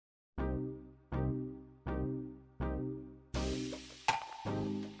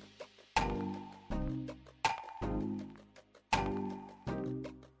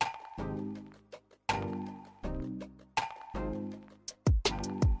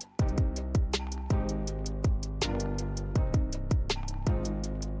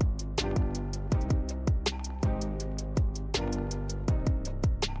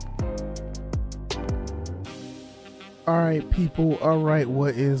All right, people. All right,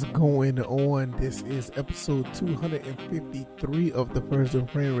 what is going on? This is episode 253 of the First and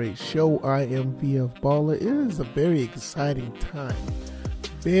Frame Rate Show. I am VF Baller. It is a very exciting time.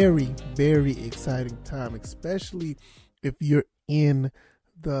 Very, very exciting time, especially if you're in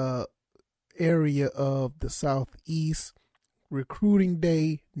the area of the Southeast. Recruiting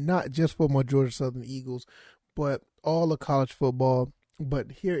day, not just for my Georgia Southern Eagles, but all of college football.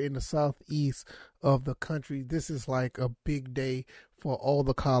 But here in the Southeast of the country, this is like a big day for all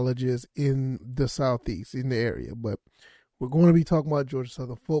the colleges in the Southeast, in the area. But we're going to be talking about Georgia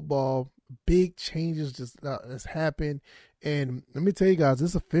Southern football. Big changes just has happened. And let me tell you guys,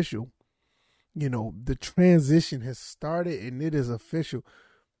 it's official. You know, the transition has started and it is official.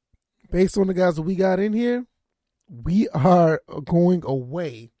 Based on the guys that we got in here, we are going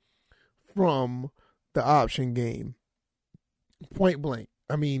away from the option game. Point blank.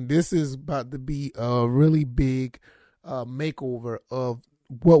 I mean, this is about to be a really big makeover of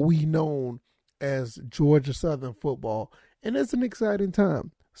what we known as Georgia Southern football. And it's an exciting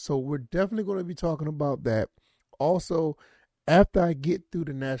time. So we're definitely going to be talking about that. Also, after I get through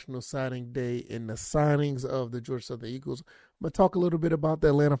the National Signing Day and the signings of the Georgia Southern Eagles, I'm going to talk a little bit about the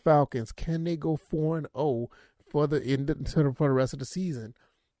Atlanta Falcons. Can they go 4-0 for the rest of the season?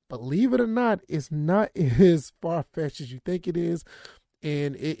 Believe it or not, it's not as far-fetched as you think it is,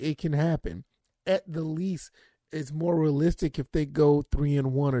 and it can happen. At the least, it's more realistic if they go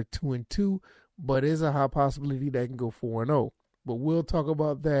 3-1 or 2-2, but it's a high possibility they can go 4-0. But we'll talk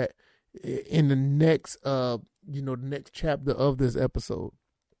about that in the next, next chapter of this episode.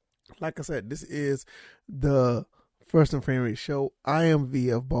 Like I said, this is the First and Frame Rate Show. I am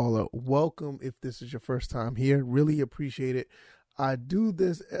VF Baller. Welcome if this is your first time here. Really appreciate it. I do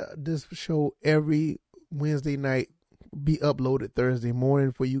this show every Wednesday night, be uploaded Thursday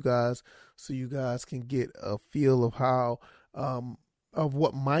morning for you guys, so you guys can get a feel of how of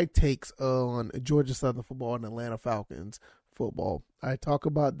what my takes on Georgia Southern football and Atlanta Falcons football. I talk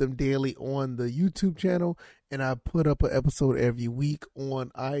about them daily on the YouTube channel, and I put up an episode every week on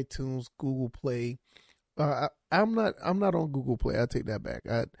iTunes, Google Play. I'm not on Google Play. I take that back.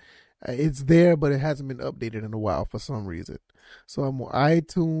 It's there, but it hasn't been updated in a while for some reason. So I'm on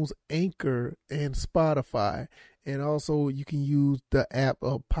iTunes, Anchor, and Spotify. And also you can use the app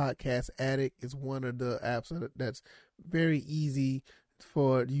of Podcast Addict. It's one of the apps that's very easy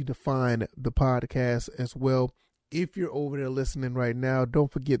for you to find the podcast as well. If you're over there listening right now,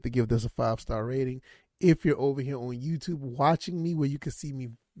 don't forget to give this a 5-star rating. If you're over here on YouTube watching me where you can see me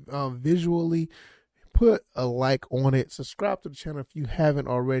visually, put a like on it. Subscribe to the channel if you haven't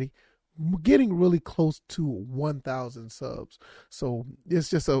already. We're getting really close to 1,000 subs. So it's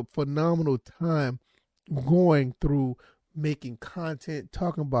just a phenomenal time going through making content,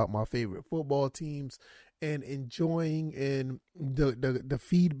 talking about my favorite football teams, and enjoying and the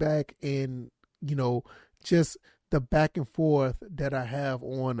feedback and, just the back and forth that I have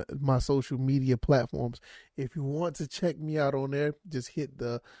on my social media platforms. If you want to check me out on there, just hit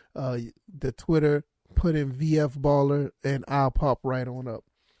the Twitter, put in VF Baller, and I'll pop right on up.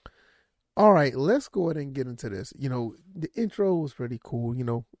 All right, let's go ahead and get into this. The intro was pretty cool,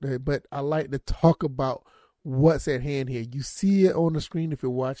 but I like to talk about what's at hand here. You see it on the screen if you're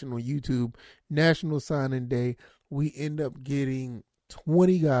watching on YouTube. National Signing Day, we end up getting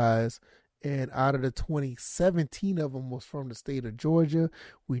 20 guys, and out of the 20, 17 of them was from the state of Georgia.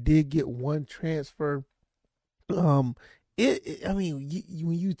 We did get one transfer. When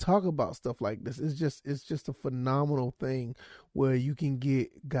you talk about stuff like this, it's just a phenomenal thing where you can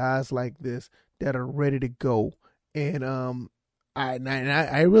get guys like this that are ready to go. And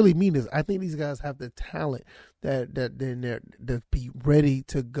I really mean this. I think these guys have the talent that be ready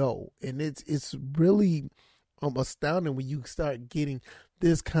to go, and it's really astounding when you start getting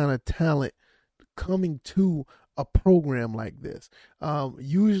this kind of talent coming to a program like this.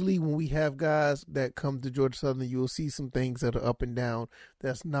 Usually when we have guys that come to Georgia Southern, you'll see some things that are up and down.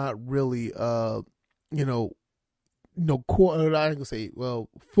 That's not really, core. I'm gonna say,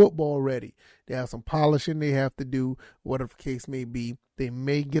 football ready. They have some polishing they have to do, whatever the case may be. They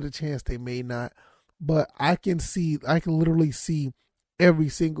may get a chance, they may not. But I can literally see every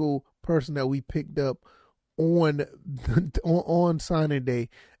single person that we picked up on signing day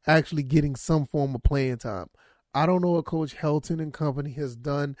actually getting some form of playing time. I don't know what Coach Helton and company has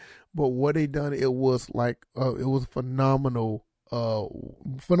done, but what they done, it was phenomenal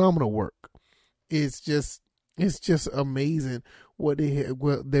work. It's just amazing what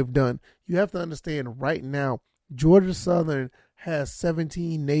they've done. You have to understand right now, Georgia Southern has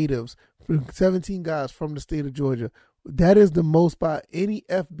 17 natives, 17 guys from the state of Georgia. That is the most by any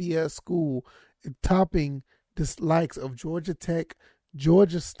FBS school, topping the likes of Georgia Tech,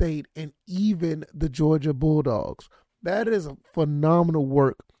 Georgia State, and even the Georgia Bulldogs. That is a phenomenal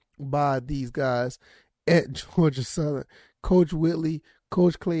work by these guys at Georgia Southern. Coach Whitley,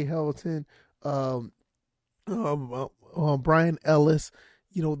 Coach Clay Helton, Brian Ellis,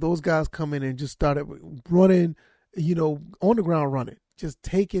 those guys come in and just started running, on the ground running, just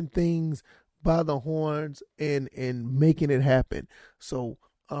taking things by the horns and making it happen. So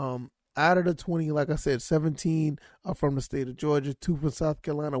out of the 20, like I said, 17 are from the state of Georgia, 2 from South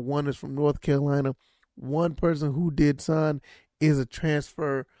Carolina, 1 is from North Carolina. One person who did sign is a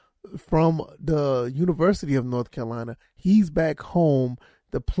transfer from the University of North Carolina. He's back home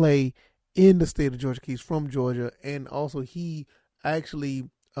to play in the state of Georgia. He's from Georgia, and also he actually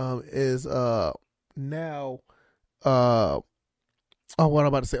is now what I'm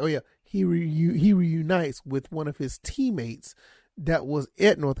about to say. Oh yeah, he reunites with one of his teammates that was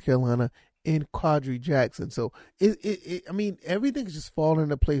at North Carolina in Quadri Jackson. So I mean, everything's just falling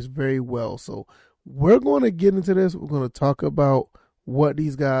into place very well. So we're going to get into this. We're going to talk about what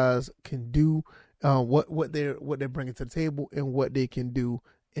these guys can do, what they're bringing to the table, and what they can do,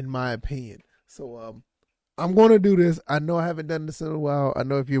 in my opinion. So I'm going to do this. I know I haven't done this in a while. I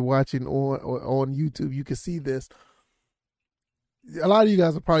know if you're watching on YouTube, you can see this. A lot of you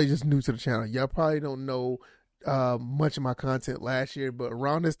guys are probably just new to the channel. Y'all probably don't know much of my content last year, but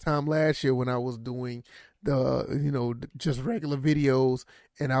around this time last year when I was doing the just regular videos,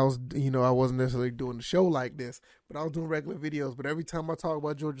 and I was I wasn't necessarily doing the show like this, but I was doing regular videos. But every time I talk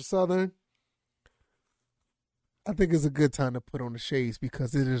about Georgia Southern, I think it's a good time to put on the shades,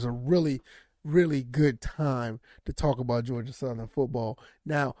 because it is a really, really good time to talk about Georgia Southern football.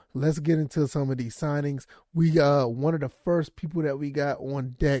 Now, let's get into some of these signings. We one of the first people that we got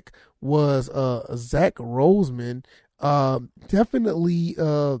on deck was Zach Roseman. Definitely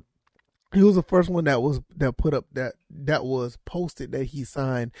he was the first one that was posted that he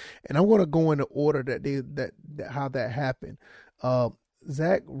signed, and I'm going to go in the order that how that happened.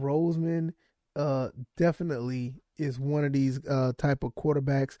 Zach Roseman definitely is one of these type of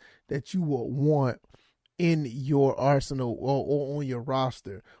quarterbacks that you will want in your arsenal or on your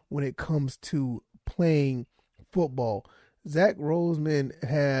roster when it comes to playing football. Zach Roseman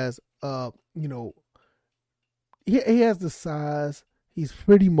has he has the size. He's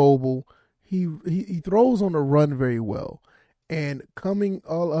pretty mobile. He throws on the run very well, and coming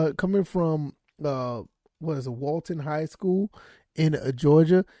from Walton High School in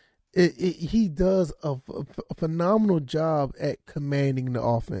Georgia, he does a phenomenal job at commanding the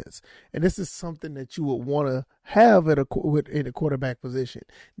offense, and this is something that you would want to have in a quarterback position.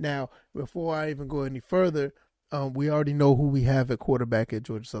 Now, before I even go any further, we already know who we have at quarterback at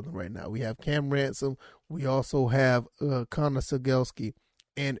Georgia Southern right now. We have Cam Ransom. We also have Connor Sigelski.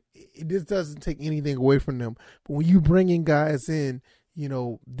 And this doesn't take anything away from them. But when you bring in guys in,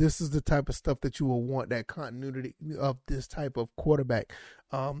 this is the type of stuff that you will want, that continuity of this type of quarterback.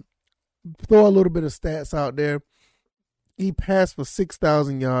 Throw a little bit of stats out there. He passed for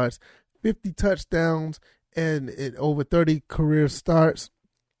 6,000 yards, 50 touchdowns, and over 30 career starts.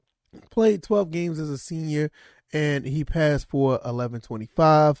 Played 12 games as a senior, and he passed for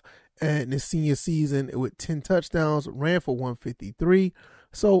 1125. And his senior season with 10 touchdowns, ran for 153.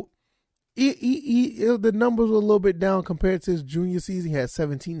 So the numbers were a little bit down compared to his junior season. He had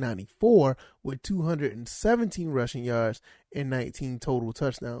 1794 with 217 rushing yards and 19 total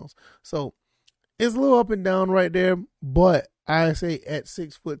touchdowns. So it's a little up and down right there, but I say at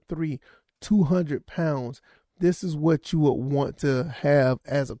 6'3", 200 pounds, this is what you would want to have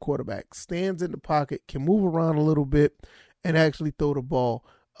as a quarterback. Stands in the pocket, can move around a little bit, and actually throw the ball.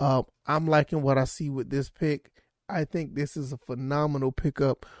 I'm liking what I see with this pick. I think this is a phenomenal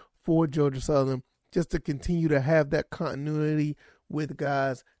pickup for Georgia Southern, just to continue to have that continuity with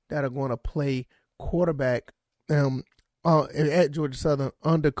guys that are going to play quarterback at Georgia Southern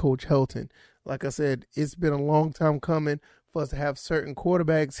under Coach Helton. Like I said, it's been a long time coming for us to have certain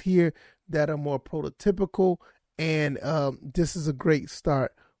quarterbacks here that are more prototypical, and this is a great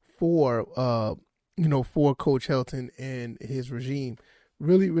start for Coach Helton and his regime.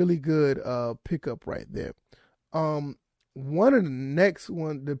 Really, really good pickup right there. One of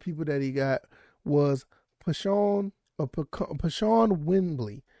the people that he got was Pashawn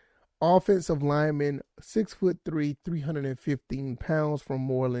Wembley, offensive lineman, 6'3", 315 pounds, from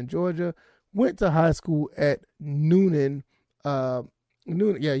Moreland, Georgia. Went to high school at Noonan. He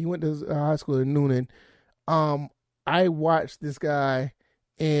went to high school at Noonan. I watched this guy,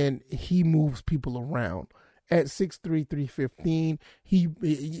 and he moves people around. At 6'3", 315,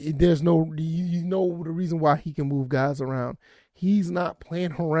 there's no the reason why he can move guys around. He's not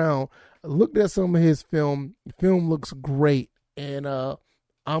playing around. I looked at some of his film. The film looks great. And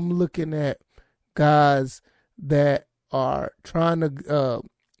I'm looking at guys that are trying to,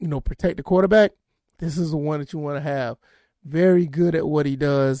 protect the quarterback. This is the one that you want to have. Very good at what he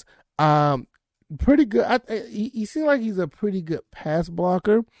does. Pretty good. He seems like he's a pretty good pass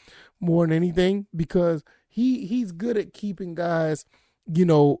blocker more than anything, because he's good at keeping guys, in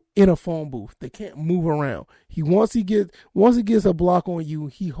a phone booth. They can't move around. Once he gets a block on you,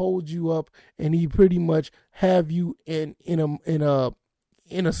 he holds you up, and he pretty much have you in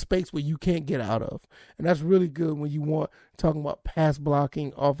a space where you can't get out of. And that's really good when you want talking about pass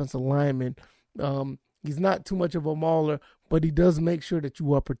blocking offensive linemen. He's not too much of a mauler, but he does make sure that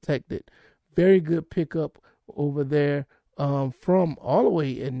you are protected. Very good pickup over there from all the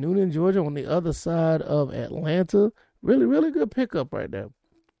way in Noonan, Georgia, on the other side of Atlanta. Really, really good pickup right there.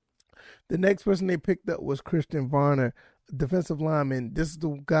 The next person they picked up was Christian Varner, defensive lineman. This is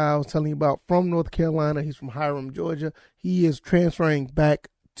the guy I was telling you about from North Carolina. He's from Hiram, Georgia. He is transferring back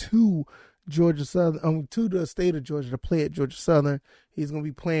to Georgia Southern, to the state of Georgia to play at Georgia Southern. He's going to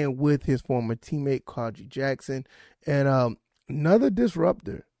be playing with his former teammate, Quadri Jackson. And another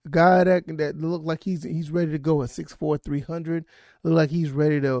disruptor. A guy that looked like he's ready to go at 6'4", 300. Look like he's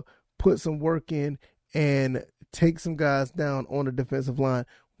ready to put some work in and take some guys down on the defensive line.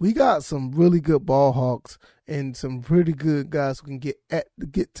 We got some really good ball hawks and some pretty good guys who can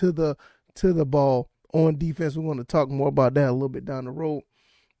get to the ball on defense. We're going to talk more about that a little bit down the road.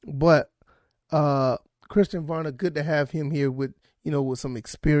 But Christian Varner, good to have him here with some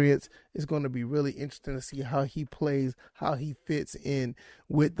experience. It's going to be really interesting to see how he plays, how he fits in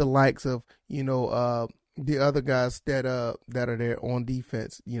with the likes of, the other guys that are there on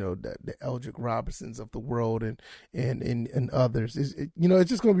defense, the Eldrick Robertsons of the world and others. It's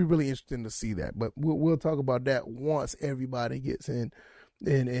just going to be really interesting to see that. But we'll talk about that once everybody gets in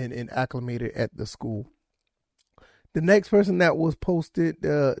and acclimated at the school. The next person that was posted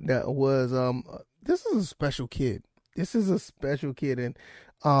that was this is a special kid. This is a special kid, and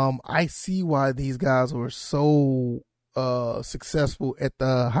I see why these guys were so successful at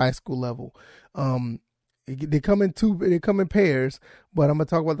the high school level. They come in pairs, but I'm gonna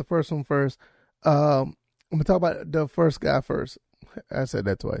talk about the first one first. I'm gonna talk about the first guy first. I said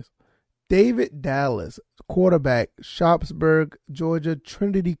that twice. David Dallas, quarterback, Sharpsburg, Georgia,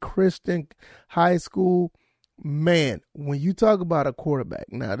 Trinity Christian High School. Man, when you talk about a quarterback,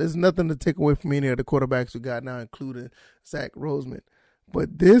 now there's nothing to take away from any of the quarterbacks we got now, including Zach Roseman.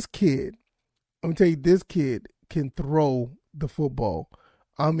 But this kid, I'm gonna tell you, this kid can throw the football.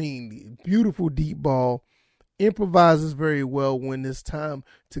 I mean, beautiful deep ball. Improvises very well when it's time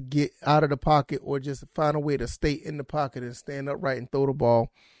to get out of the pocket or just find a way to stay in the pocket and stand upright and throw the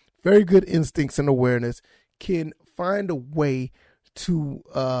ball. Very good instincts and awareness. Can find a way to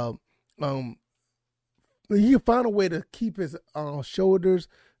he can find a way to keep his shoulders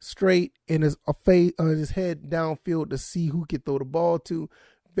straight and his face his head downfield to see who can throw the ball to.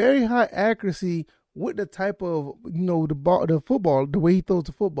 Very high accuracy with the type of the football, the way he throws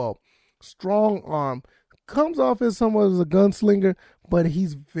the football. Strong arm. Comes off as somewhat as a gunslinger, but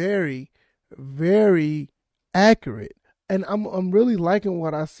he's very, very accurate. And I'm really liking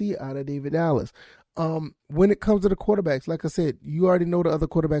what I see out of David Dallas. When it comes to the quarterbacks, like I said, you already know the other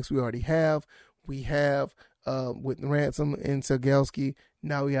quarterbacks we already have. We have with Ransom and Segelski.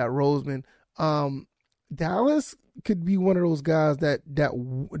 Now we got Roseman. Dallas could be one of those guys that's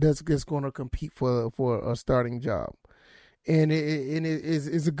just going to compete for a starting job, and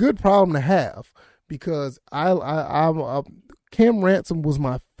it's a good problem to have. Because Cam Ransom was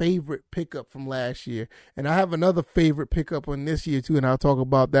my favorite pickup from last year. And I have another favorite pickup on this year, too, and I'll talk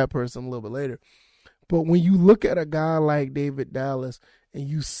about that person a little bit later. But when you look at a guy like David Dallas and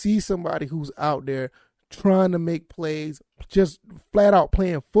you see somebody who's out there trying to make plays, just flat out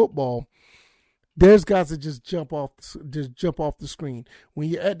playing football, there's guys that just jump off the screen. When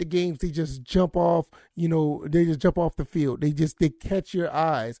you're at the games, they just jump off, they just jump off the field. They catch your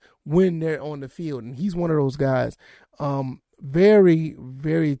eyes when they're on the field. And he's one of those guys. Very,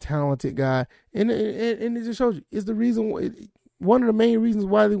 very talented guy. And it just shows you, it's the reason, one of the main reasons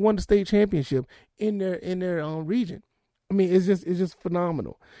why they won the state championship in their region. I mean, it's just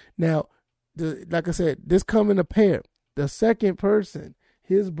phenomenal. Now, like I said, this come in a pair. The second person,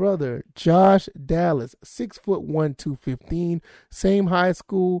 his brother, Josh Dallas, 6'1", 215, same high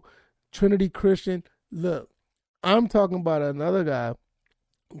school, Trinity Christian. Look, I'm talking about another guy.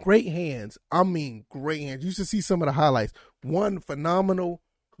 Great hands. I mean, great hands. You should see some of the highlights. One phenomenal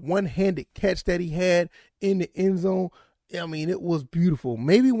one-handed catch that he had in the end zone. I mean, it was beautiful.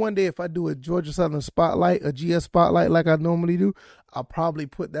 Maybe one day if I do a Georgia Southern spotlight, a GS spotlight like I normally do, I'll probably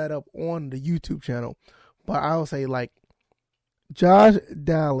put that up on the YouTube channel. But I'll say, like, Josh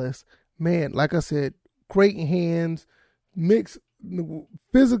Dallas, man, like I said, great hands, mixed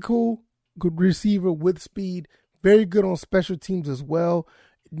physical, good receiver with speed, very good on special teams as well.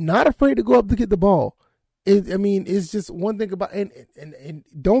 Not afraid to go up to get the ball. It's just one thing about, and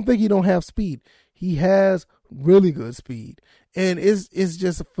don't think he don't have speed. He has really good speed, and it's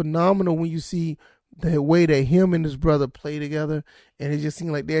just phenomenal when you see the way that him and his brother play together, and it just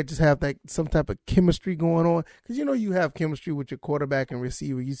seems like they just have like some type of chemistry going on. Because you have chemistry with your quarterback and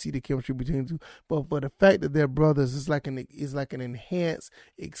receiver. You see the chemistry between the two, but the fact that they're brothers is like an enhanced,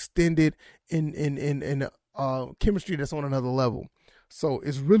 extended in chemistry that's on another level. So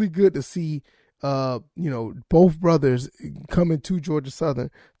it's really good to see both brothers coming to Georgia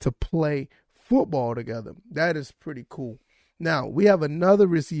Southern to play football together. That is pretty cool. Now we have another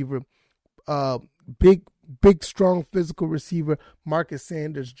receiver, big, strong, physical receiver, Marcus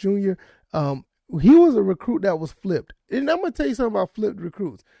Sanders Jr. He was a recruit that was flipped. And I'm going to tell you something about flipped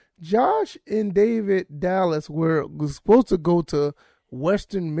recruits. Josh and David Dallas was supposed to go to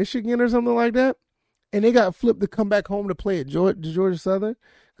Western Michigan or something like that, and they got flipped to come back home to play at Georgia Southern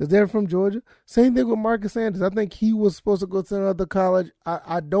because they're from Georgia. Same thing with Marcus Sanders. I think he was supposed to go to another college.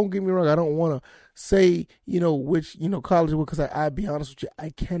 I don't get me wrong. I don't want to say, which, college, because I'll be honest with you,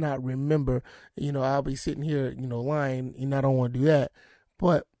 I cannot remember. I'll be sitting here, lying, and I don't want to do that.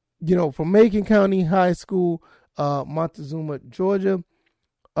 But, from Macon County High School, Montezuma, Georgia,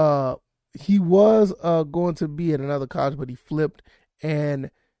 he was going to be at another college, but he flipped,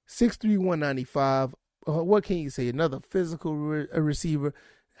 and 6'3", 195. What can you say? Another physical receiver.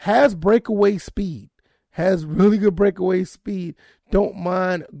 Has breakaway speed. Has really good breakaway speed. Don't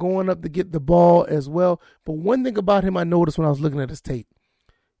mind going up to get the ball as well. But one thing about him I noticed when I was looking at his tape,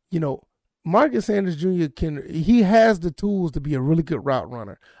 Marcus Sanders Jr. he has the tools to be a really good route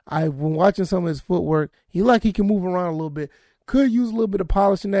runner. I've been watching some of his footwork. He can move around a little bit. Could use a little bit of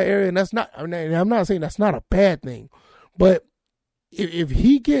polish in that area, and that's not. I'm not saying that's not a bad thing, but if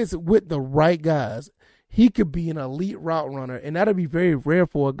he gets with the right guys, he could be an elite route runner, and that'll be very rare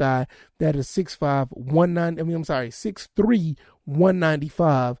for a guy that is 6'3",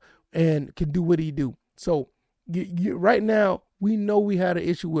 195, and can do what he do. So right now, we know we had an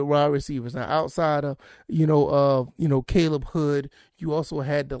issue with wide receivers. Now, outside of Caleb Hood, you also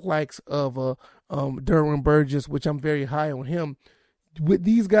had the likes of Derwin Burgess, which I'm very high on him. With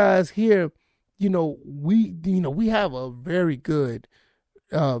these guys here, we have a very good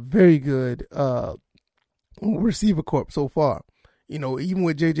receiver corps so far. Even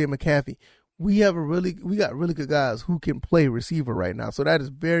with JJ McCaffrey, we got really good guys who can play receiver right now. So that is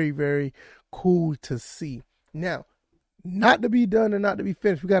very, very cool to see. Now, not to be done and not to be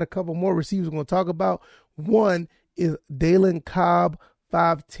finished, we got a couple more receivers we're going to talk about. One is Dalen Cobb,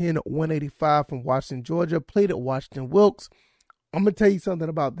 5'10", 185 from Washington, Georgia. Played at Washington Wilkes. I'm going to tell you something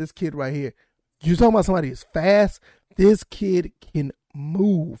about this kid right here. You're talking about somebody who's fast. This kid can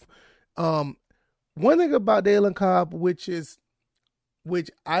move. One thing about Dalen Cobb, which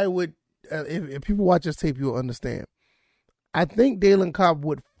I would, if people watch this tape, you'll understand. I think Dalen Cobb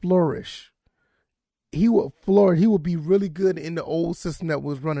would flourish. He would flourish. He would be really good in the old system that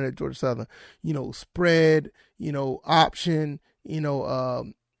was running at Georgia Southern. Spread, option,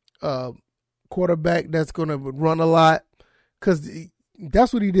 quarterback that's going to run a lot. Because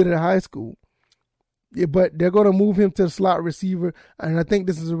that's what he did at high school. Yeah, but they're going to move him to the slot receiver, and I think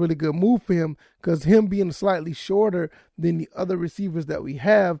this is a really good move for him because him being slightly shorter than the other receivers that we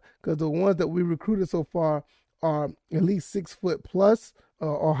have, because the ones that we recruited so far are at least 6 foot plus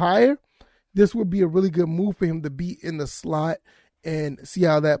or higher. This would be a really good move for him to be in the slot and see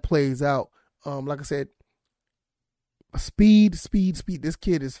how that plays out. Like I said, speed. This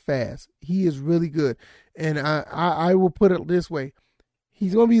kid is fast. He is really good, and I will put it this way.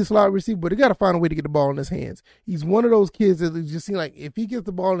 He's going to be a slot receiver, but he got to find a way to get the ball in his hands. He's one of those kids that just seem like if he gets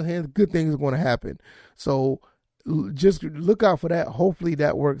the ball in his hands, good things are going to happen. So just look out for that. Hopefully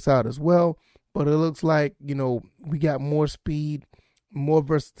that works out as well. But it looks like, we got more speed, more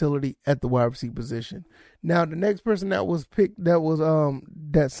versatility at the wide receiver position. Now, the next person that was picked, that was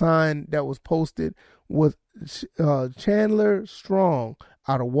posted was Chandler Strong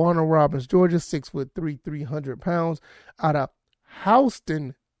out of Warner Robins, Georgia, 6'3", 300 pounds, out of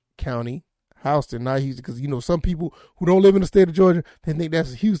Houston County. Houston, not Houston, because some people who don't live in the state of Georgia, they think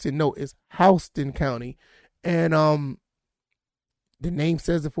that's Houston. No, it's Houston County. And the name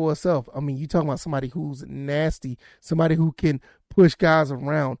says it for itself. I mean, you talking about somebody who's nasty, somebody who can push guys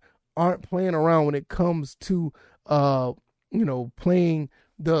around, aren't playing around when it comes to playing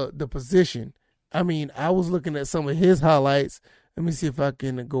the position. I mean, I was looking at some of his highlights. Let me see if I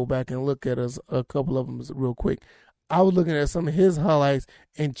can go back and look at a couple of them real quick. I was looking at some of his highlights,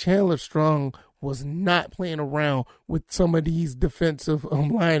 and Chandler Strong was not playing around with some of these defensive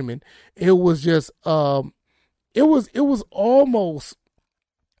linemen. It was just, it was almost,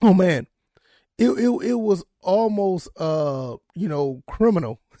 oh man, it was almost,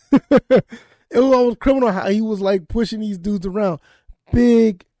 criminal. It was almost criminal how he was like pushing these dudes around.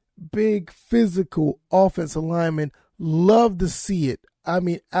 Big physical offensive lineman. Love to see it. I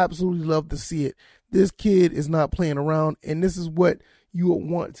mean, absolutely love to see it. This kid is not playing around, and this is what you would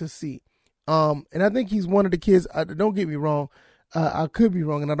want to see. And I think he's one of the kids. Don't get me wrong. I could be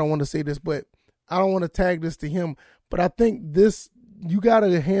wrong, and I don't want to say this, but I don't want to tag this to him. But I think you got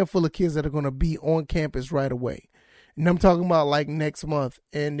a handful of kids that are going to be on campus right away. And I'm talking about like next month,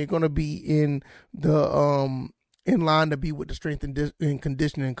 and they're going to be in the in line to be with the strength and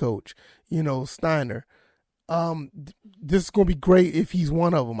conditioning coach, Steiner. This is going to be great if he's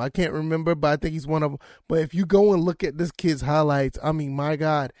one of them. I can't remember, but I think he's one of them. But if you go and look at this kid's highlights, I mean, my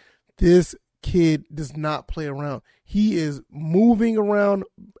God, this kid does not play around. He is moving around,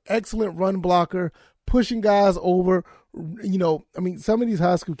 excellent run blocker, pushing guys over. Some of these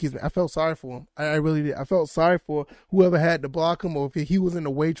high school kids, I felt sorry for him. I really did. I felt sorry for whoever had to block him, or if he was in the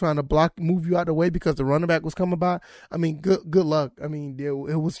way trying to move you out of the way because the running back was coming by. I mean, good luck. I mean, it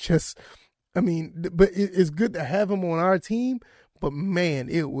was just, but it's good to have him on our team. But man,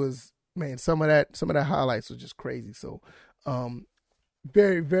 some of that highlights was just crazy. So,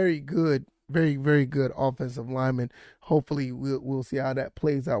 very, very good. Very, very good offensive lineman. Hopefully we'll see how that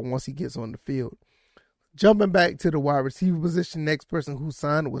plays out once he gets on the field. Jumping back to the wide receiver position, next person who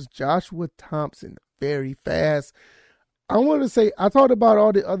signed was Joshua Thompson. Very fast. I want to say, I talked about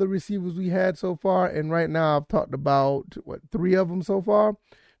all the other receivers we had so far, and right now I've talked about, 3 of them so far?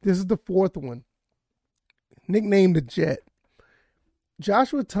 This is the 4th one. Nicknamed the Jet.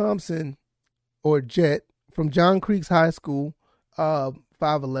 Joshua Thompson, or Jet, from John Creeks High School, 5'11",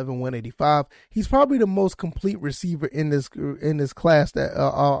 185. He's probably the most complete receiver in this class that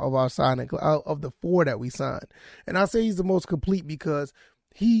of our signing, of the 4 that we signed. And I say he's the most complete because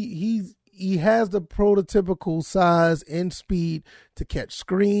he has the prototypical size and speed to catch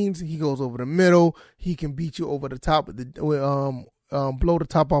screens. He goes over the middle. He can beat you over the top of the blow the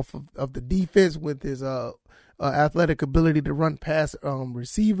top off of the defense with his athletic ability to run past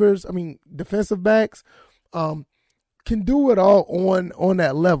defensive backs. Can do it all on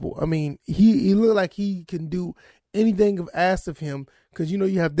that level. I mean, he looked like he can do anything of asked of him, because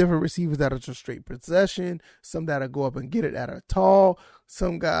you have different receivers that are just straight possession, some that go up and get it that are tall,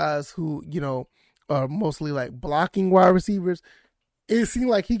 some guys who are mostly like blocking wide receivers. It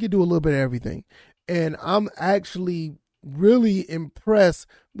seemed like he could do a little bit of everything, and I'm actually really impressed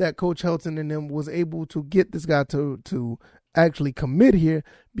that Coach Helton and them was able to get this guy to actually commit here,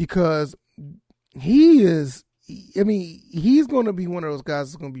 because he's going to be one of those guys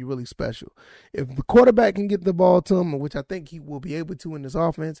that's going to be really special. If the quarterback can get the ball to him, which I think he will be able to in this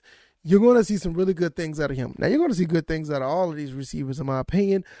offense, you're going to see some really good things out of him. Now, you're going to see good things out of all of these receivers, in my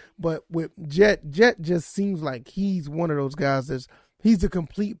opinion, but with Jet just seems like he's one of those guys he's the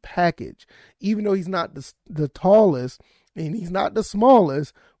complete package. Even though he's not the tallest and he's not the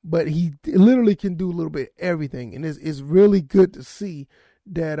smallest, but he literally can do a little bit of everything. And it's really good to see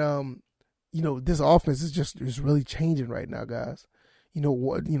that, this offense is really changing right now, guys.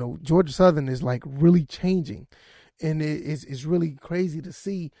 Georgia Southern is like really changing, and it's really crazy to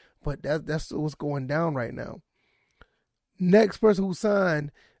see, but that's what's going down right now. Next person who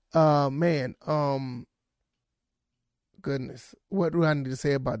signed, goodness, what do I need to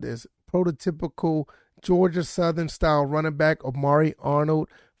say about this? Prototypical Georgia Southern style running back, Amari Arnold,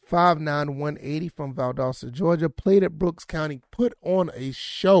 5'9", 180 from Valdosta, Georgia, played at Brooks County, put on a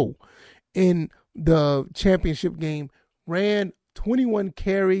show in the championship game, ran 21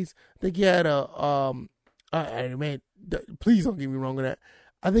 carries. I think he had please don't get me wrong on that.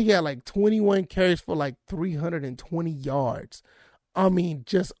 I think he had like 21 carries for like 320 yards. I mean,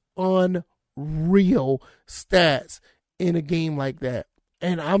 just unreal stats in a game like that.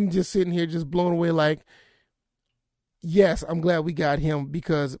 And I'm just sitting here just blown away like, yes, I'm glad we got him,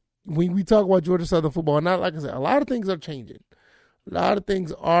 because when we talk about Georgia Southern football, not like I said, a lot of things are changing. A lot of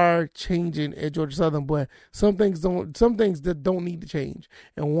things are changing at Georgia Southern, but some things that don't need to change.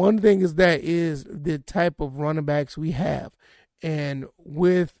 And one thing is the type of running backs we have. And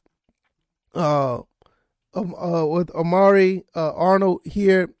with Amari Arnold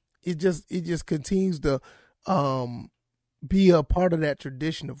here, it just continues to be a part of that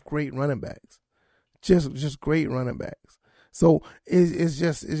tradition of great running backs. just great running backs. So it's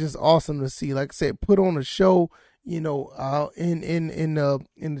just awesome to see. Like I said, put on a show. In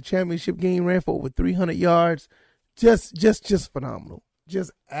the championship game, ran for over 300 yards. Just phenomenal.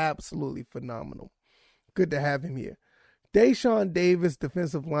 Just absolutely phenomenal. Good to have him here. Deshaun Davis,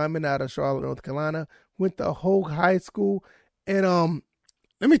 defensive lineman out of Charlotte, North Carolina, went to Hogue High School. And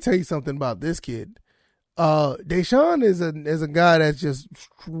let me tell you something about this kid. Deshaun is a guy that's just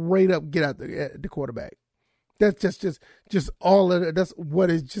straight up get out the quarterback. That's just all of it. That's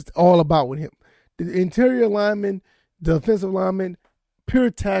what it's just all about with him. The interior lineman, the defensive lineman, pure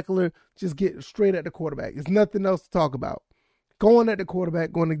tackler, just get straight at the quarterback. There's nothing else to talk about. Going at the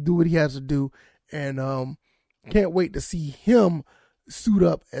quarterback, going to do what he has to do, and can't wait to see him suit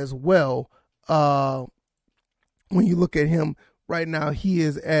up as well. When you look at him right now, he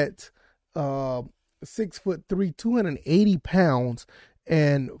is at 6'3", 280 pounds,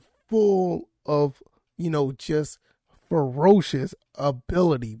 and full of just ferocious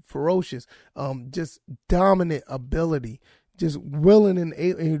ability, just dominant ability, just willing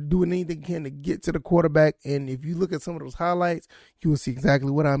and doing anything he can to get to the quarterback. And if you look at some of those highlights, you will see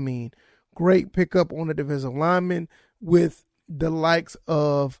exactly what I mean. Great pickup on the defensive lineman with the likes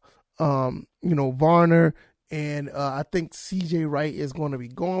of, Varner. And I think C.J. Wright is going to be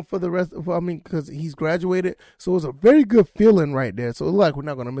gone for the rest of, because he's graduated. So it's a very good feeling right there. So it looks like we're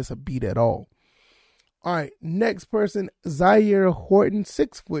not going to miss a beat at all. All right, next person, Zaire Horton,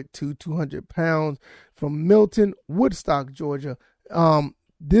 6'2", 200 pounds, from Milton, Woodstock, Georgia.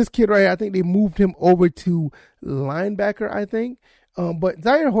 This kid right here, I think they moved him over to linebacker, I think. But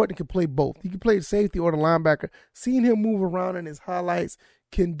Zaire Horton can play both. He can play safety or the linebacker. Seeing him move around in his highlights,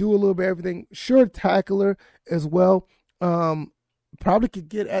 can do a little bit of everything. Sure tackler as well. Probably could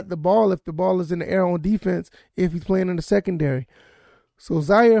get at the ball if the ball is in the air on defense if he's playing in the secondary. So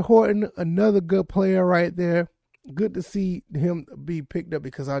Zaire Horton, another good player right there. Good to see him be picked up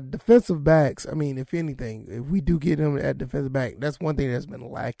because our defensive backs, if anything, if we do get him at defensive back, that's one thing that's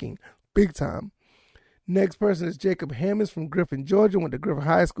been lacking big time. Next person is Jacob Hammonds from Griffin, Georgia, went to Griffin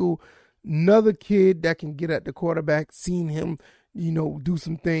High School. Another kid that can get at the quarterback. Seen him, do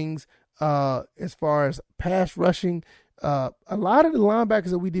some things as far as pass rushing. A lot of the linebackers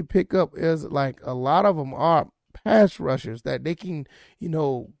that we did pick up is like a lot of them are pass rushers that they can,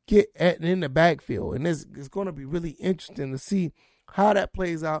 get at in the backfield. And it's going to be really interesting to see how that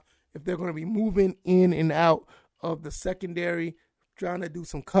plays out, if they're going to be moving in and out of the secondary, trying to do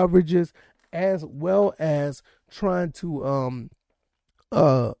some coverages, as well as trying to,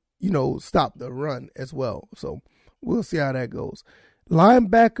 stop the run as well. So we'll see how that goes.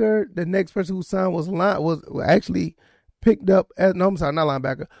 Linebacker, the next person who signed was actually picked up as, no, I'm sorry, not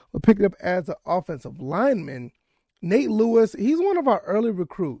linebacker, but picked up as an offensive lineman. Nate Lewis, he's one of our early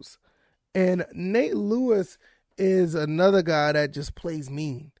recruits. And Nate Lewis is another guy that just plays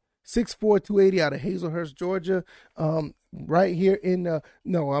mean. 6'4", 280 out of Hazelhurst, Georgia. Right here in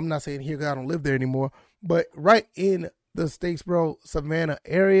no, I'm not saying here because I don't live there anymore, but right in the Statesboro, Savannah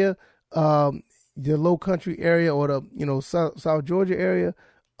area, the Low Country area, or the South Georgia area.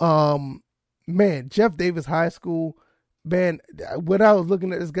 Man, Jeff Davis High School. Man, when I was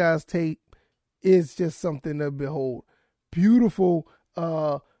looking at this guy's tape, it's just something to behold. Beautiful,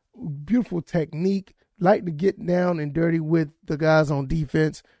 beautiful technique. Like to get down and dirty with the guys on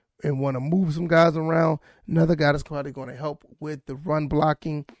defense and want to move some guys around. Another guy that's probably going to help with the run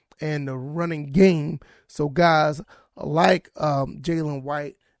blocking and the running game. So guys like Jalen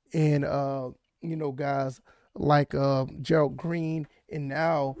White and guys like Gerald Green, and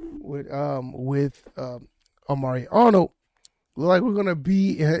now with Amari Arnold, like we're gonna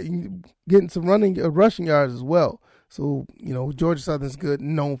be getting some rushing yards as well. So Georgia Southern's good,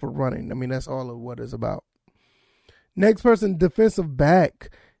 known for running. That's all of what it's about. Next person, defensive back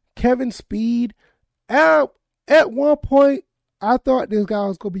Kevin Speed. At one point, I thought this guy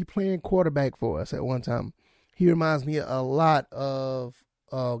was gonna be playing quarterback for us at one time. He reminds me a lot of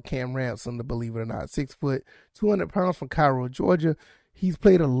Cam Ransom, to believe it or not. 6 foot, 200 pounds, from Cairo, Georgia. He's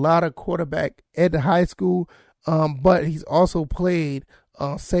played a lot of quarterback at the high school, but he's also played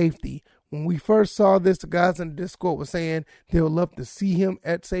safety. When we first saw this, the guys in the Discord were saying they would love to see him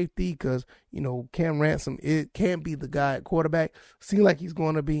at safety because, Cam Ransom, it can't be the guy at quarterback. Seems like he's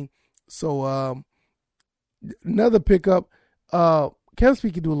going to be. So another pickup, Kevin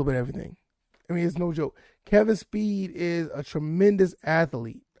Speed can do a little bit of everything. It's no joke. Kevin Speed is a tremendous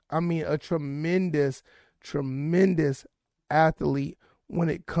athlete. A tremendous athlete when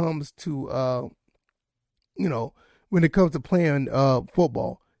it comes to, when it comes to playing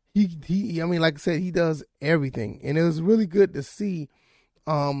football. He like I said, he does everything. And it was really good to see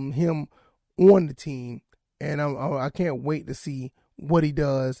him on the team, and I can't wait to see what he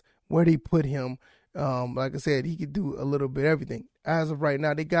does, where they put him. Like I said, he could do a little bit of everything. As of right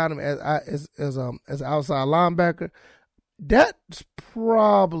now, they got him as an outside linebacker. That's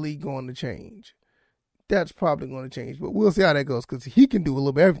probably going to change. But we'll see how that goes because he can do a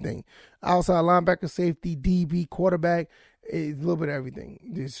little bit of everything. Outside linebacker, safety, DB, quarterback, a little bit of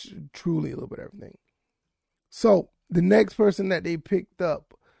everything. Just truly a little bit of everything. So the next person that they picked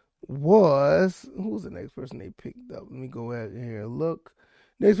up was, who's the next person they picked up? Let me go ahead here and look.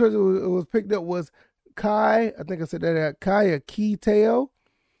 Next person who was picked up was Kai. I think I said that. Kai Akiteo.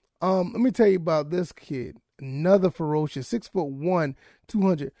 Let me tell you about this kid. Another ferocious 6'1",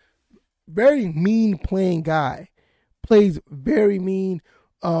 200. Very mean playing guy. Plays very mean.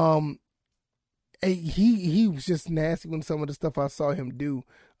 He was just nasty when some of the stuff I saw him do.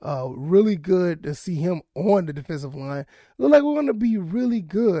 Really good to see him on the defensive line. Look like we're going to be really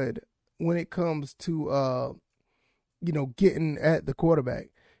good when it comes to getting at the quarterback.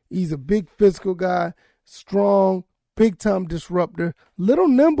 He's a big physical guy, strong, big time disruptor, little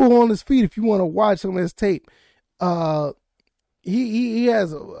nimble on his feet. If you want to watch some of his tape, he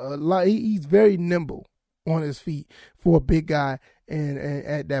has a lot. He's very nimble on his feet for a big guy and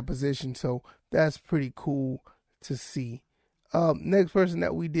at that position. So that's pretty cool to see. Next person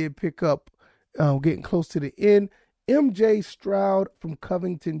that we did pick up, getting close to the end, MJ Stroud from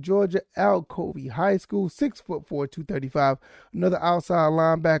Covington, Georgia, Alcovey High School, 6'4", 235. Another outside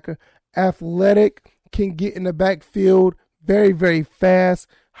linebacker, athletic, can get in the backfield, very, very fast,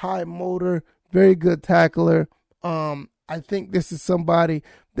 high motor, very good tackler. I think this is somebody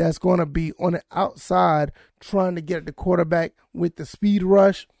that's going to be on the outside trying to get at the quarterback with the speed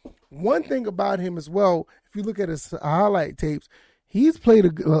rush. One thing about him as well, if you look at his highlight tapes, he's played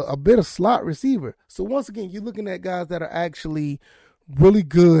a bit of slot receiver. So once again, you're looking at guys that are actually really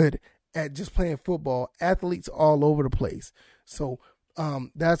good at just playing football, athletes all over the place. So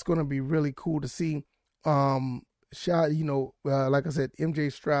that's going to be really cool to see. Like I said,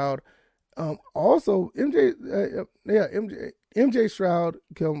 MJ Stroud. Also, MJ Stroud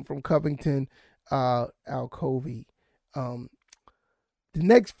come from Covington, Alcovey. The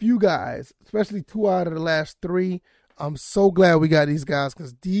next few guys, especially 2 out of the last 3, I'm so glad we got these guys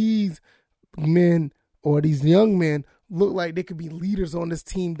because these men or these young men look like they could be leaders on this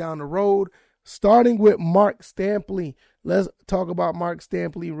team down the road. Starting with Mark Stampley. Let's talk about Mark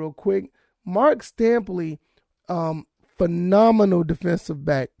Stampley real quick. Mark Stampley, phenomenal defensive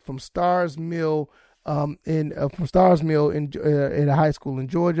back from Stars Mill, in a high school in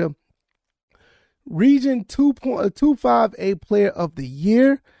Georgia. Region 2.25A Player of the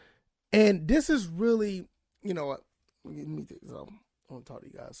Year, and this is really, let me take this off. I want to talk to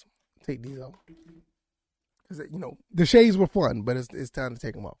you guys. Take these off because the shades were fun, but it's time to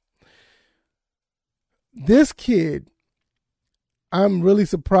take them off. This kid, I'm really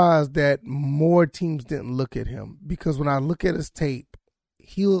surprised that more teams didn't look at him because when I look at his tape,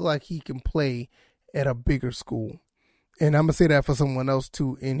 he looks like he can play at a bigger school. And I'm going to say that for someone else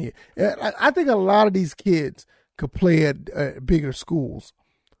too in here. I think a lot of these kids could play at bigger schools.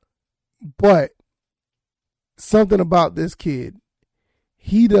 But something about this kid,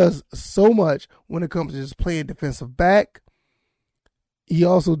 he does so much when it comes to just playing defensive back. He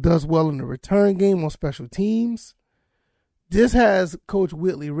also does well in the return game on special teams. This has Coach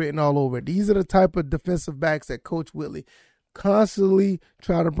Whitley written all over it. These are the type of defensive backs that Coach Whitley constantly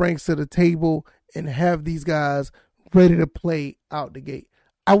try to bring to the table and have these guys ready to play out the gate.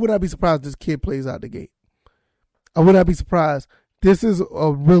 I would not be surprised if this kid plays out the gate. I would not be surprised. This is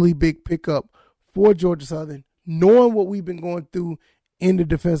a really big pickup for Georgia Southern. Knowing what we've been going through in the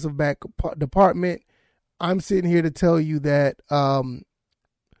defensive back department, I'm sitting here to tell you that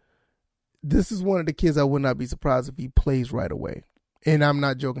this is one of the kids I would not be surprised if he plays right away. And I'm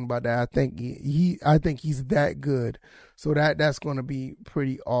not joking about that. I think he's that good. So that's going to be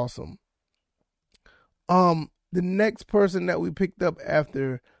pretty awesome. The next person that we picked up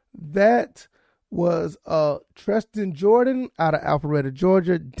after that was Treston Jordan out of Alpharetta,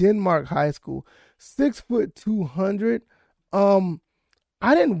 Georgia, Denmark High School, 6', 200.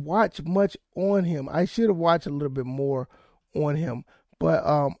 I didn't watch much on him. I should have watched a little bit more on him, but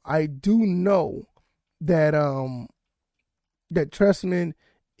I do know that that Tressman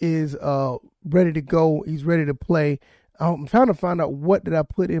is ready to go. He's ready to play. I'm trying to find out what did I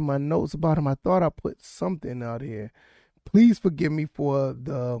put in my notes about him. I thought I put something out here. Please forgive me for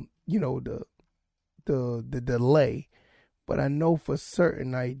the delay, but I know for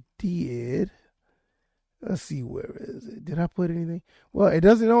certain I did. Let's see, where is it? Did I put anything? Well, it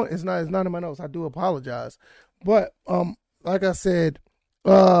doesn't know. It's not in my notes. I do apologize. But like I said,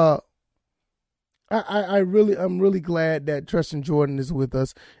 I'm really glad that Tristan Jordan is with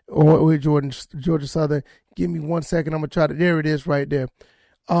us, or with Georgia Southern. Give me 1 second. I'm gonna try to. There it is, right there.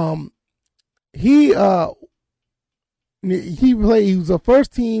 He was a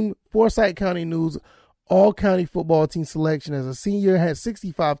first team Forsyth County News all county football team selection as a senior. Had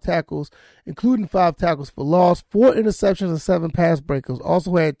 65 tackles, including 5 tackles for loss, 4 interceptions, and 7 pass breakups.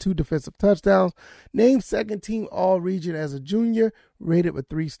 Also had 2 defensive touchdowns. Named second team all region as a junior. Rated with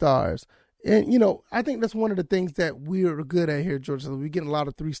 3 stars. And, I think that's one of the things that we're good at here at Georgia. We're getting a lot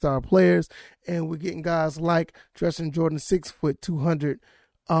of 3-star players, and we're getting guys like Tristan Jordan, 6 foot, 200.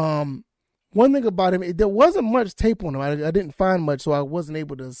 One thing about him, there wasn't much tape on him. I didn't find much, so I wasn't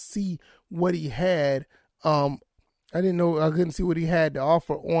able to see what he had. I couldn't see what he had to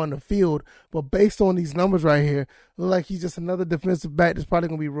offer on the field. But based on these numbers right here, look like he's just another defensive back that's probably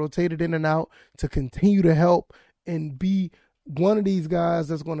going to be rotated in and out to continue to help and be one of these guys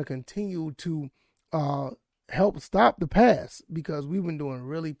that's going to continue to help stop the pass, because we've been doing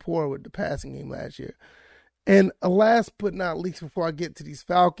really poor with the passing game last year. And last but not least, before I get to these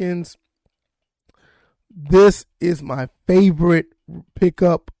Falcons, this is my favorite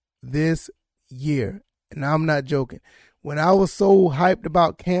pickup this year. And I'm not joking. When I was so hyped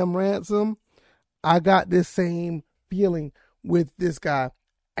about Cam Ransom, I got this same feeling with this guy,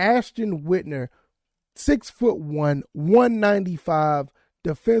 Ashton Whitner. 6'1", 195,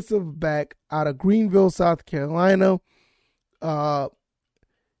 defensive back out of Greenville, South Carolina.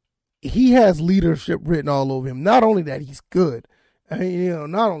 He has leadership written all over him. Not only that, he's good.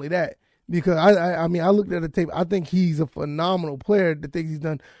 Not only that, because I looked at the tape. I think he's a phenomenal player. The things he's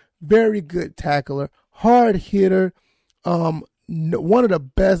done, very good tackler, hard hitter. One of the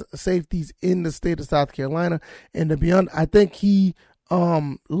best safeties in the state of South Carolina, and to be honest, I think he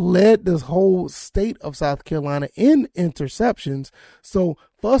led this whole state of South Carolina in interceptions. So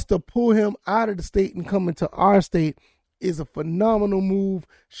for us to pull him out of the state and come into our state is a phenomenal move.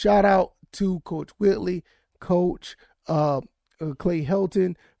 Shout out to Coach Whitley, Coach Clay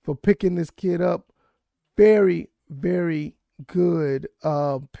Helton for picking this kid up. Very, very good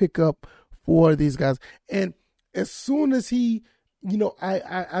pickup for these guys. And as soon as he,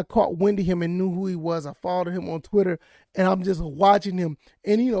 I caught wind of him and knew who he was. I followed him on Twitter, and I'm just watching him.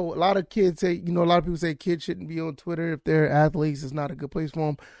 And, a lot of kids say, a lot of people say kids shouldn't be on Twitter if they're athletes. It's not a good place for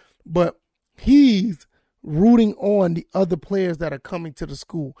them. But he's rooting on the other players that are coming to the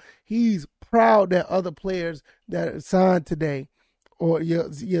school. He's proud that other players that signed today or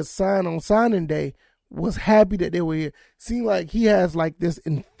your sign on signing day was happy that they were here. Seemed like he has like this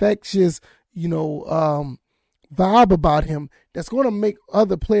infectious, vibe about him that's going to make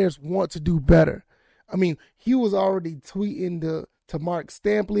other players want to do better. I mean, he was already tweeting to Mark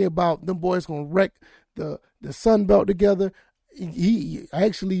Stampley about them boys going to wreck the Sun Belt together. He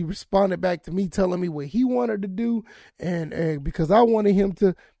actually responded back to me telling me what he wanted to do, and because I wanted him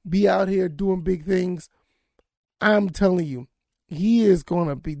to be out here doing big things. I'm telling you, he is going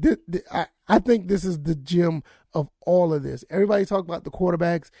to be I think this is the gem of all of this. Everybody talk about the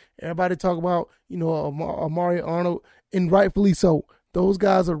quarterbacks. Everybody talk about, Amari Arnold, and rightfully so. Those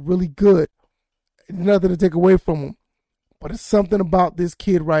guys are really good. Nothing to take away from them. But it's something about this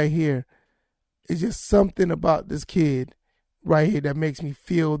kid right here. It's just something about this kid right here that makes me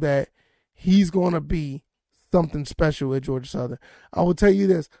feel that he's going to be something special at Georgia Southern. I will tell you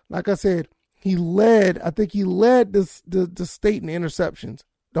this. Like I said, he led the state in interceptions,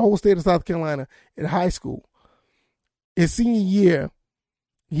 the whole state of South Carolina in high school. His senior year,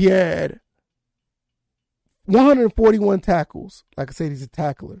 he had 141 tackles. Like I said, he's a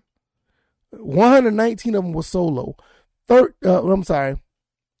tackler. 119 of them were solo. I'm sorry.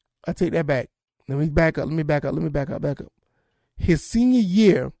 I take that back. Let me back up. His senior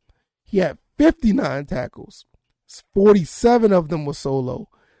year, he had 59 tackles. 47 of them were solo.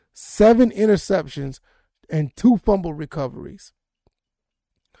 7 interceptions and 2 fumble recoveries.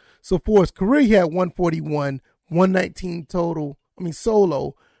 So for his career, he had 141, 119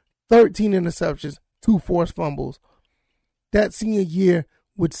 solo, 13 interceptions, 2 forced fumbles. That senior year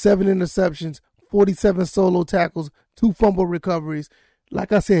with 7 interceptions, 47 solo tackles, 2 fumble recoveries.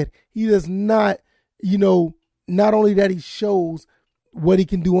 Like I said, he does not, not only that he shows what he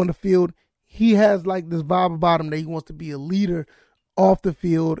can do on the field, he has like this vibe about him that he wants to be a leader off the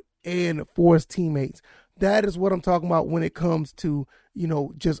field and for his teammates. That is what I'm talking about when it comes to,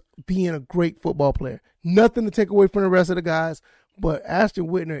 just being a great football player. Nothing to take away from the rest of the guys, but Ashton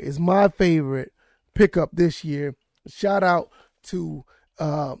Whitner is my favorite pickup this year. Shout out to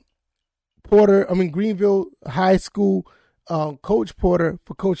Greenville High School, Coach Porter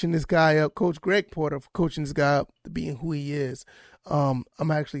for coaching this guy up, Coach Greg Porter for coaching this guy up to being who he is.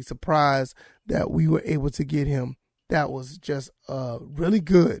 I'm actually surprised that we were able to get him. That was just a really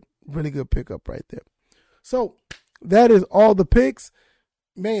good pickup right there. So that is all the picks.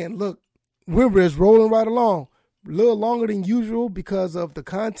 Man, look, we're just rolling right along. A little longer than usual because of the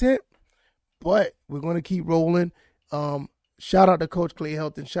content, but we're going to keep rolling. Shout out to Coach Clay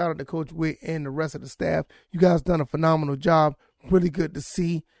Helton, shout out to Coach Witt and the rest of the staff. You guys done a phenomenal job. Really good to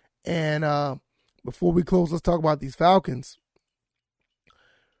see. And before we close, let's talk about these Falcons.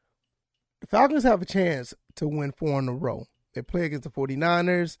 The Falcons have a chance to win 4 in a row. They play against the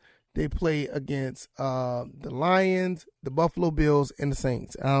 49ers. They play against the Lions, the Buffalo Bills, and the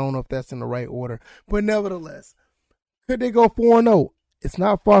Saints. I don't know if that's in the right order. But nevertheless, could they go 4-0? It's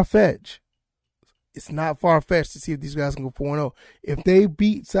not far-fetched. It's not far-fetched to see if these guys can go 4-0. If they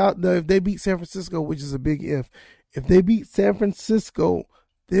beat San Francisco, which is a big if they beat San Francisco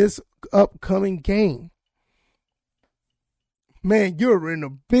this upcoming game, man, you're in a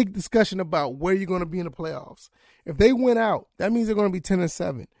big discussion about where you're going to be in the playoffs. If they win out, that means they're going to be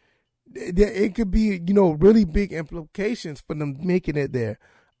 10-7. It could be, really big implications for them making it there.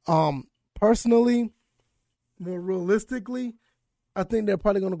 Personally, more realistically, I think they're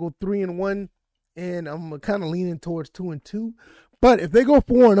probably going to go 3-1. And I'm kind of leaning towards 2-2. But if they go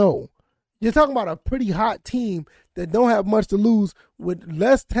 4-0, you're talking about a pretty hot team that don't have much to lose with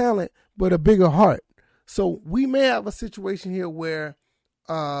less talent but a bigger heart. So we may have a situation here where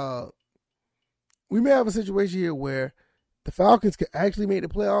the Falcons could actually make the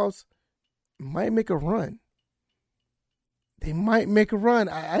playoffs, might make a run. They might make a run.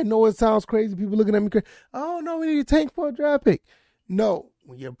 I know it sounds crazy. People looking at me crazy. Oh, no, we need a tank for a draft pick. No.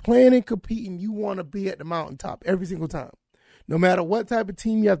 When you're playing and competing, you want to be at the mountaintop every single time. No matter what type of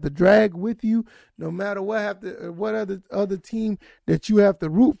team you have to drag with you, no matter what other team that you have to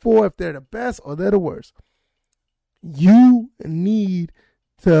root for, if they're the best or they're the worst, you need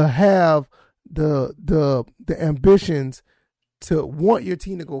to have the ambitions to want your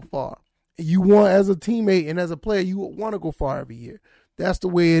team to go far. You want, as a teammate and as a player, you want to go far every year. That's the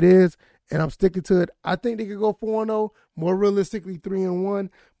way it is. And I'm sticking to it. I think they could go 4-0, more realistically 3-1,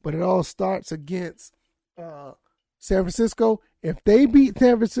 but it all starts against San Francisco. If they beat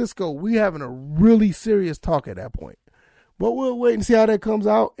San Francisco, we having a really serious talk at that point. But we'll wait and see how that comes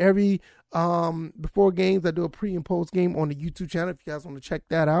out. Every before games, I do a pre and post game on the YouTube channel. If you guys want to check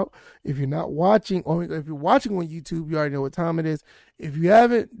that out. If you're not watching, or if you're watching on YouTube, you already know what time it is. If you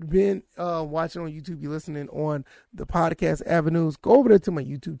haven't been watching on YouTube, you're listening on the podcast avenues, go over there to my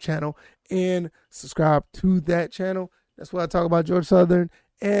YouTube channel and subscribe to that channel. That's where I talk about Georgia Southern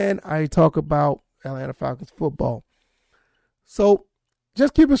and I talk about Atlanta Falcons football. So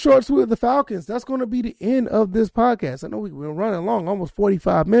just keep it short and sweet with the Falcons. That's going to be the end of this podcast. I know we're running long, almost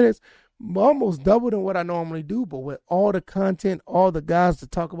 45 minutes, almost double than what I normally do. But with all the content, all the guys to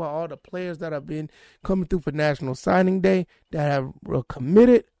talk about, all the players that have been coming through for National Signing Day that have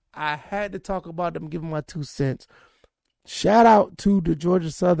committed, I had to talk about them, give them my 2 cents. Shout out to the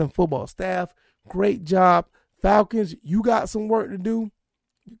Georgia Southern football staff. Great job. Falcons, you got some work to do.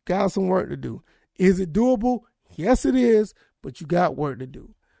 You got some work to do. Is it doable? Yes, it is. But you got work to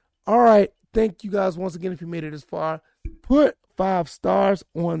do. All right. Thank you guys once again if you made it this far. Put 5 stars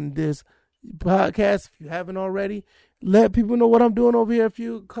on this podcast if you haven't already. Let people know what I'm doing over here if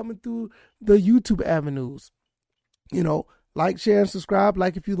you're coming through the YouTube avenues. Like, share, and subscribe.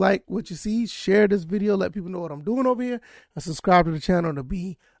 Like if you like what you see. Share this video. Let people know what I'm doing over here. And subscribe to the channel to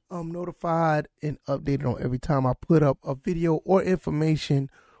be notified and updated on every time I put up a video or information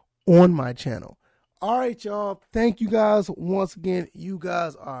on my channel. All right, y'all. Thank you guys once again. You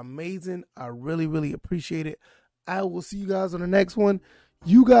guys are amazing. I really, really appreciate it. I will see you guys on the next one.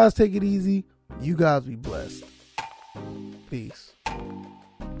 You guys take it easy. You guys be blessed. Peace.